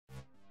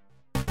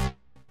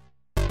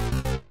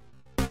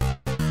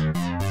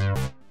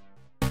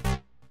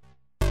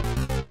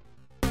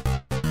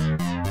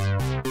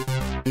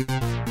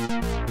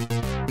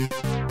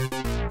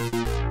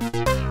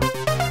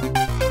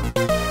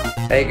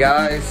Hey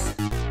guys,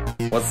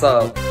 what's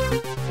up?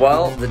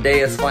 Well, the day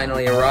has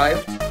finally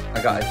arrived.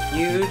 I got a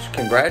huge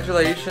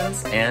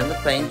congratulations and a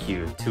thank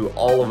you to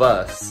all of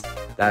us.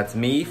 That's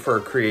me for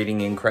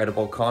creating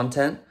incredible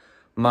content,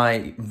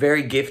 my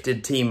very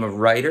gifted team of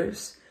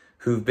writers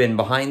who've been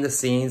behind the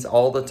scenes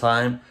all the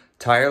time,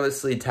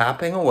 tirelessly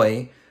tapping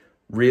away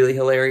really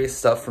hilarious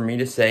stuff for me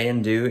to say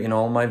and do in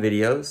all my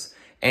videos,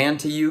 and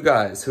to you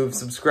guys who've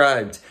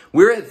subscribed.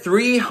 We're at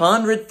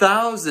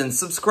 300,000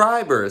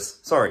 subscribers.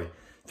 Sorry.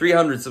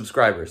 300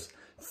 subscribers.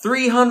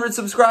 300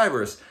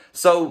 subscribers!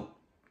 So,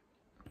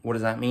 what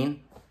does that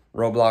mean?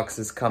 Roblox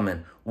is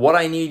coming. What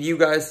I need you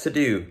guys to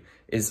do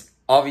is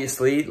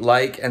obviously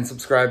like and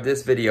subscribe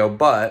this video,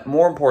 but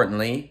more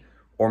importantly,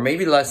 or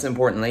maybe less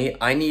importantly,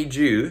 I need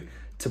you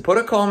to put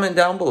a comment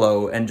down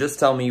below and just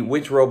tell me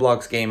which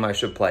Roblox game I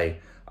should play.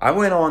 I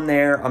went on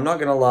there, I'm not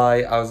gonna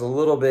lie, I was a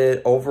little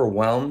bit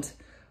overwhelmed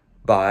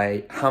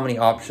by how many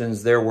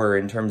options there were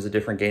in terms of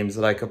different games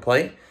that I could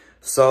play.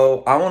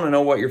 So I want to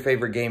know what your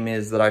favorite game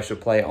is that I should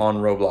play on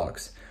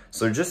Roblox.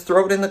 So just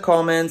throw it in the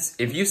comments.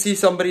 If you see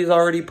somebody's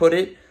already put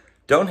it,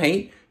 don't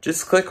hate.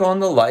 Just click on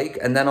the like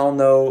and then I'll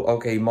know,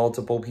 okay,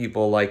 multiple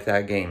people like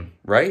that game,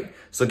 right?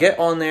 So get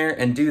on there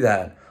and do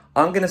that.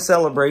 I'm going to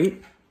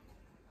celebrate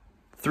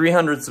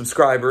 300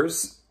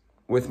 subscribers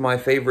with my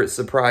favorite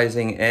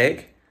surprising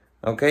egg.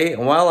 Okay,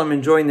 and while I'm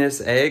enjoying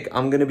this egg,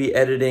 I'm going to be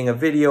editing a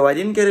video I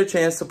didn't get a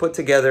chance to put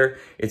together.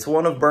 It's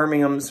one of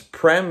Birmingham's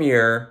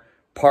premier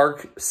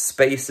park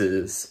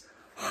spaces,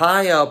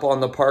 high up on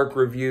the park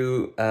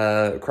review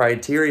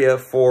criteria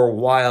for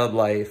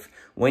wildlife.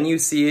 When you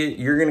see it,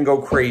 you're gonna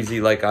go crazy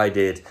like I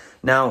did.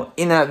 Now,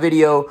 in that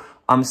video,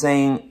 I'm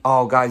saying,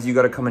 oh guys, you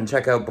gotta come and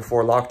check out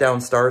before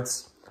lockdown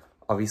starts.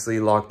 Obviously,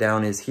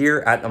 lockdown is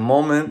here at the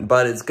moment,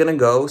 but it's gonna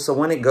go. So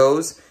when it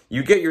goes,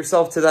 you get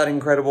yourself to that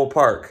incredible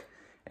park.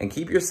 And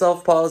keep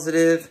yourself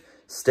positive,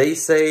 stay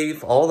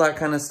safe, all that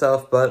kind of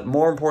stuff. But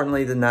more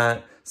importantly than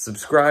that,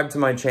 subscribe to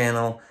my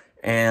channel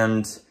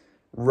and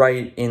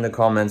write in the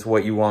comments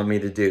what you want me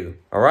to do.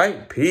 All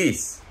right,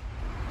 peace.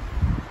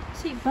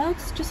 See,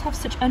 birds just have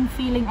such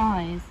unfeeling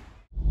eyes.